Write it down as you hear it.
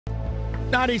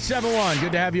97.1,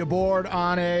 good to have you aboard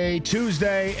on a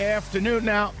Tuesday afternoon.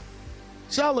 Now,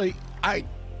 Sully,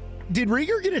 did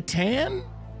Rieger get a tan?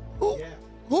 Who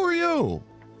are you?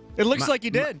 It looks like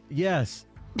he did. Yes.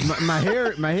 My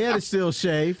head is still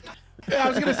shaved. Yeah, I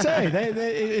was going to say,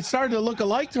 it started to look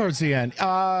alike towards the end.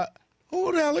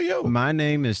 Who the hell are you? My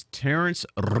name is Terrence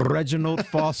Reginald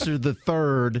Foster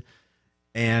III,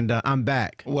 and I'm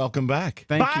back. Welcome back.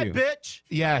 Thank Bye, you. bitch.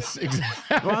 Yes,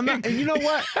 exactly. Well, and you know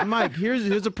what, Mike?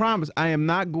 Here's a promise. I am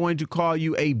not going to call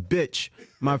you a bitch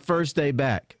my first day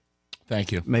back.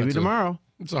 Thank you. Maybe tomorrow.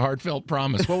 It's a heartfelt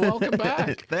promise. Well, welcome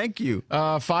back. Thank you.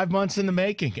 5 months in the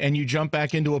making, and you jump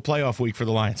back into a playoff week for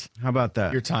the Lions. How about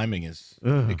that? Your timing is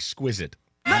exquisite.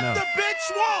 Let the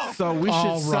bitch walk. So we should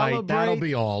All right, celebrate that'll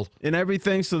be all. and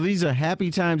everything. So these are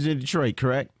happy times in Detroit,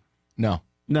 correct? No.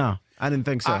 No, I didn't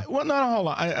think so. Well, no, hold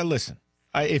on. Listen,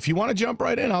 if you want to jump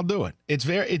right in, I'll do it. It's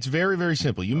very, very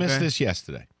simple. You missed this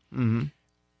yesterday. Mm-hmm.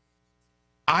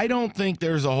 I don't think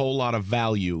there's a whole lot of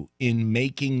value in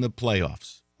making the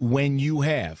playoffs when you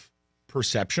have,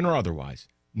 perception or otherwise,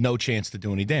 no chance to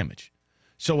do any damage.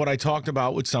 So what I talked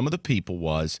about with some of the people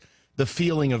was the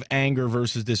feeling of anger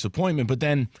versus disappointment, but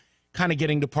then kind of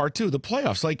getting to part two, the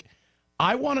playoffs. Like,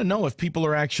 I want to know if people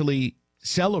are actually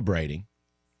celebrating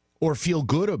or feel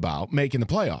good about making the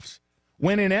playoffs.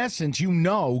 When in essence, going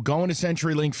to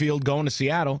CenturyLink Field, going to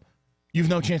Seattle, you've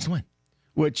no chance to win.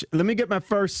 Which, let me get my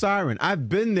first siren. I've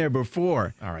been there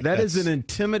before. All right, that is an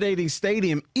intimidating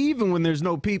stadium, even when there's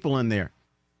no people in there.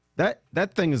 That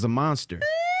thing is a monster.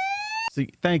 See,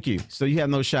 thank you. So you have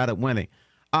no shot at winning.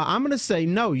 I'm going to say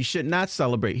no, you should not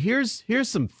celebrate. Here's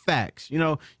some facts.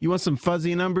 You want some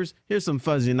fuzzy numbers? Here's some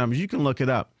fuzzy numbers. You can look it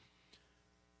up.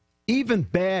 Even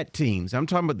bad teams, I'm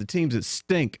talking about the teams that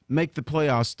stink, make the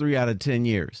playoffs 3 out of 10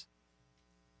 years.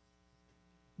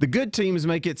 The good teams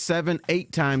make it 7,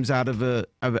 8 times out of a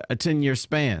 10-year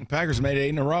span. Packers made it 8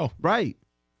 in a row. Right.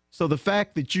 So the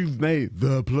fact that you've made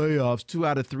the playoffs 2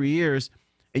 out of 3 years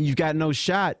and you've got no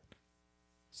shot,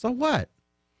 so what?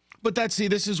 But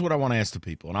this is what I want to ask the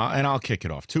people, and I'll kick it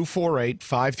off.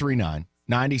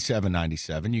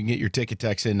 248-539-9797. You can get your ticket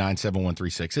text in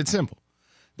 97136. It's simple.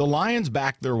 The Lions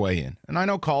backed their way in, and I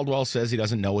know Caldwell says he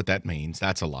doesn't know what that means.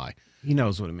 That's a lie. He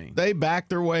knows what it means. They backed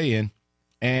their way in,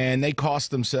 and they cost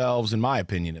themselves, in my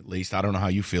opinion at least, I don't know how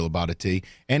you feel about it, T,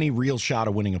 any real shot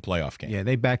of winning a playoff game. Yeah,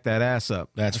 they backed that ass up.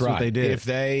 That's right. What they did.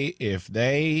 If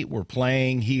they were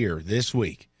playing here this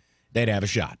week, they'd have a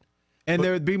shot. And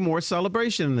there would be more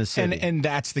celebration in the city. And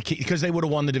that's the key, because they would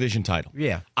have won the division title.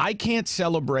 Yeah. I can't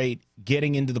celebrate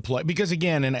getting into the play, because,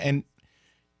 again, and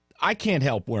I can't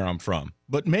help where I'm from,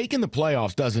 but making the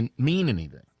playoffs doesn't mean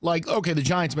anything. Like, okay, the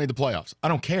Giants made the playoffs. I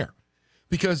don't care.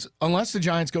 Because unless the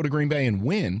Giants go to Green Bay and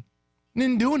win, they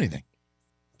didn't do anything.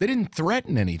 They didn't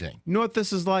threaten anything. You know what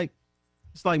this is like?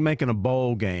 It's like making a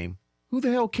bowl game. Who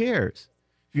the hell cares?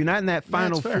 If you're not in that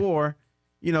Final Four,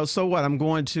 so what? I'm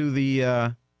going to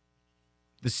the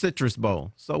Citrus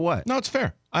Bowl. So what? No, it's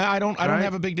fair. I don't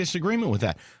have a big disagreement with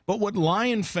that. But what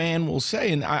Lion fan will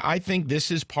say, and I think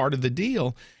this is part of the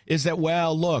deal, is that,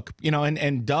 well, look,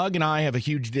 and Doug and I have a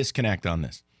huge disconnect on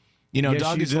this. Yes,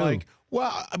 Doug is like,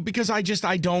 well, because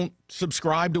I don't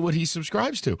subscribe to what he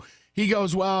subscribes to. He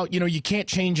goes, well, you can't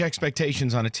change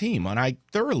expectations on a team, and I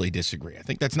thoroughly disagree. I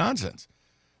think that's nonsense.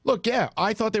 Look, yeah,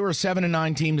 I thought they were a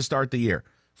 7-9 team to start the year.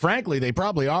 Frankly, they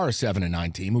probably are a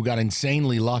 7-9 team who got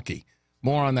insanely lucky.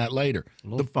 More on that later.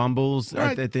 The fumbles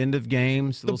at the end of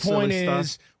games. The point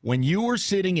is, when you were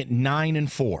sitting at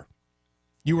 9-4,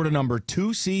 you were the number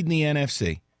 2 seed in the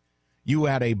NFC. You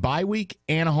had a bye week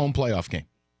and a home playoff game.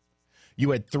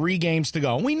 You had 3 games to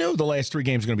go. And we knew the last 3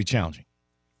 games were going to be challenging.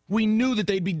 We knew that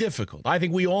they'd be difficult. I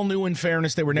think we all knew, in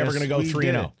fairness, they were never going to go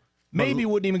 3-0. Maybe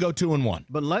wouldn't even go 2-1.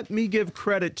 But let me give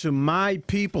credit to my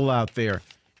people out there.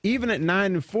 Even at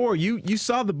 9-4, you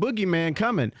saw the boogeyman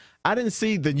coming. I didn't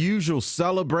see the usual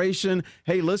celebration.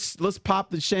 Hey, let's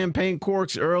pop the champagne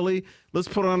corks early. Let's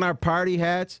put on our party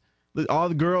hats. All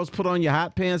the girls put on your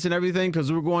hot pants and everything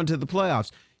because we're going to the playoffs.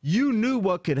 You knew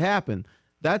what could happen.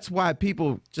 That's why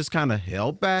people just kind of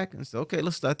held back and said, okay,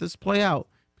 let's let this play out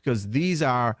because these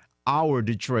are our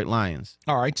Detroit Lions.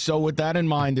 All right, so with that in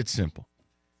mind, it's simple.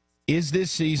 Is this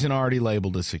season already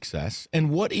labeled a success? And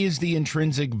what is the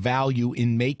intrinsic value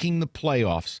in making the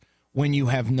playoffs when you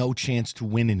have no chance to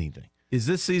win anything? Is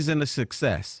this season a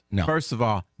success? No. First of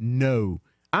all, no.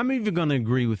 I'm even going to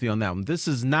agree with you on that one. This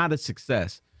is not a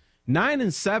success.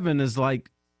 9-7 is like,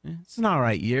 it's an all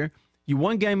right year. You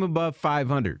one game above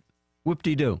 500.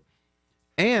 Whoop-de-doo.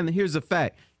 And here's a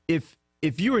fact. If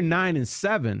you were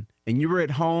 9-7 and you were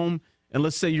at home and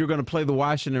let's say you're going to play the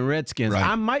Washington Redskins, Right.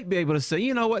 I might be able to say,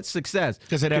 you know what, success.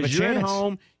 'Cause they'd have a you're at chance.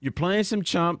 home, you're playing some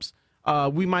chumps.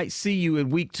 We might see you in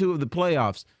week 2 of the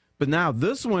playoffs. But now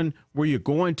this one where you're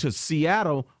going to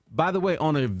Seattle, by the way,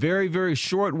 on a very, very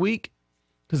short week,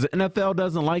 because the NFL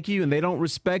doesn't like you and they don't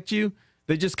respect you,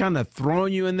 they just kind of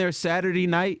throwing you in there Saturday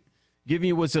night, giving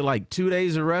you, what's it, like 2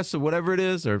 days of rest or whatever it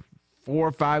is, or 4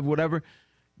 or 5, whatever.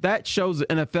 That shows the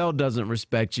NFL doesn't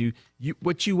respect you.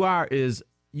 What you are is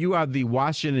you are the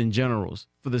Washington Generals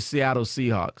for the Seattle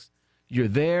Seahawks. You're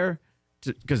there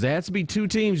because there has to be 2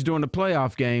 teams during the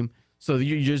playoff game. So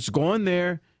you're just going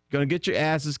there, going to get your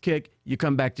asses kicked. You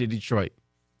come back to Detroit.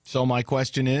 So my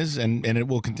question is, and it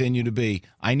will continue to be,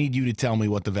 I need you to tell me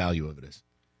what the value of it is.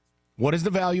 What is the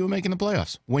value of making the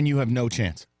playoffs when you have no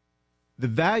chance? The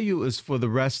value is for the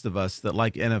rest of us that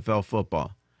like NFL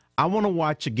football. I want to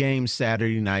watch a game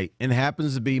Saturday night, and it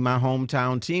happens to be my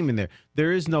hometown team in there.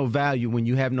 There is no value when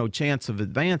you have no chance of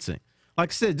advancing.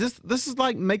 Like I said, this is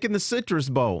like making the Citrus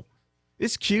Bowl.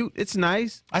 It's cute. It's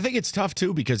nice. I think it's tough,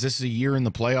 too, because this is a year in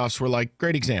the playoffs where, like,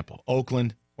 great example,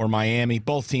 Oakland or Miami,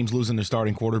 both teams losing their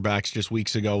starting quarterbacks just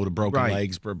weeks ago with a broken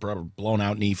legs, blown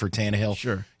out knee for Tannehill.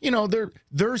 Sure. You know,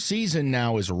 their season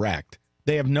now is wrecked.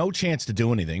 They have no chance to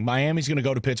do anything. Miami's going to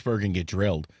go to Pittsburgh and get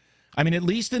drilled. I mean, at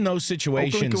least in those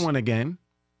situations. Oakland can win a game.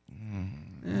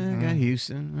 Got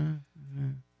Houston.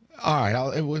 All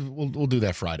right, we'll do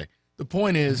that Friday. The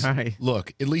point is, Right.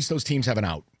 Look, at least those teams have an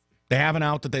out. They have an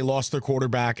out that they lost their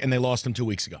quarterback, and they lost him 2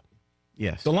 weeks ago.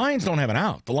 Yes. The Lions don't have an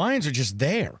out. The Lions are just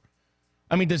there.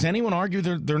 I mean, does anyone argue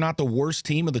they're not the worst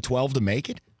team of the 12 to make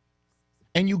it?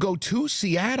 And you go to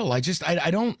Seattle. I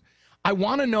don't. I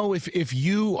want to know if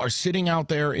you are sitting out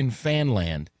there in fan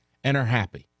land and are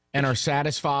happy and are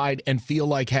satisfied and feel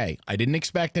like, hey, I didn't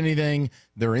expect anything.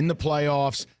 They're in the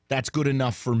playoffs. That's good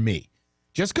enough for me.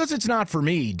 Just because it's not for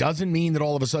me doesn't mean that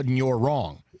all of a sudden you're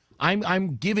wrong.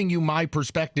 I'm giving you my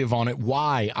perspective on it,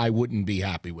 why I wouldn't be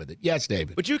happy with it. Yes,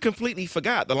 David. But you completely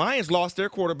forgot. The Lions lost their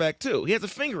quarterback, too. He has a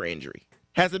finger injury.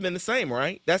 Hasn't been the same,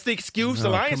 right? That's the excuse the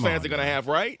No, Lions come fans on, are going to man. have,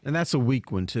 right? And that's a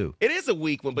weak one, too. It is a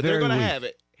weak one, but Very they're going to weak. have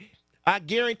it. I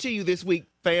guarantee you this week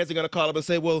fans are going to call up and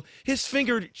say, well, his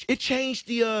finger, it changed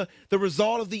the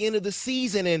result of the end of the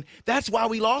season, and that's why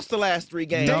we lost the last 3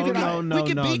 games. No, We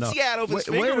could beat Seattle if his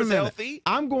Wait finger a was minute. healthy.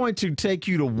 I'm going to take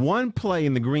you to one play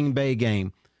in the Green Bay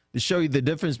game to show you the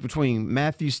difference between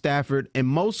Matthew Stafford and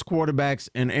most quarterbacks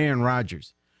and Aaron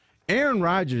Rodgers. Aaron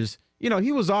Rodgers,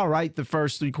 he was all right the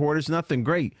first 3 quarters, nothing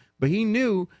great, but he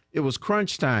knew it was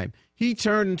crunch time. He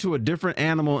turned into a different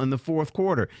animal in the 4th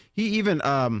quarter. He even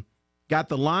got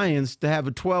the Lions to have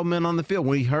a 12 men on the field.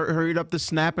 When he hurried up the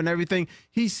snap and everything,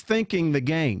 he's thinking the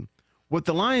game. What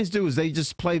the Lions do is they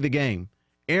just play the game.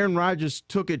 Aaron Rodgers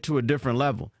took it to a different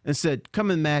level and said, come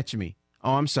and match me.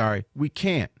 Oh, I'm sorry. We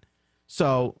can't.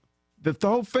 So the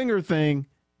whole finger thing,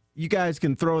 you guys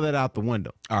can throw that out the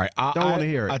window. All right. Don't want to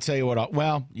hear it. I'll tell you what.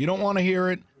 Well, you don't want to hear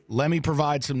it. Let me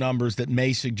provide some numbers that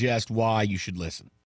may suggest why you should listen.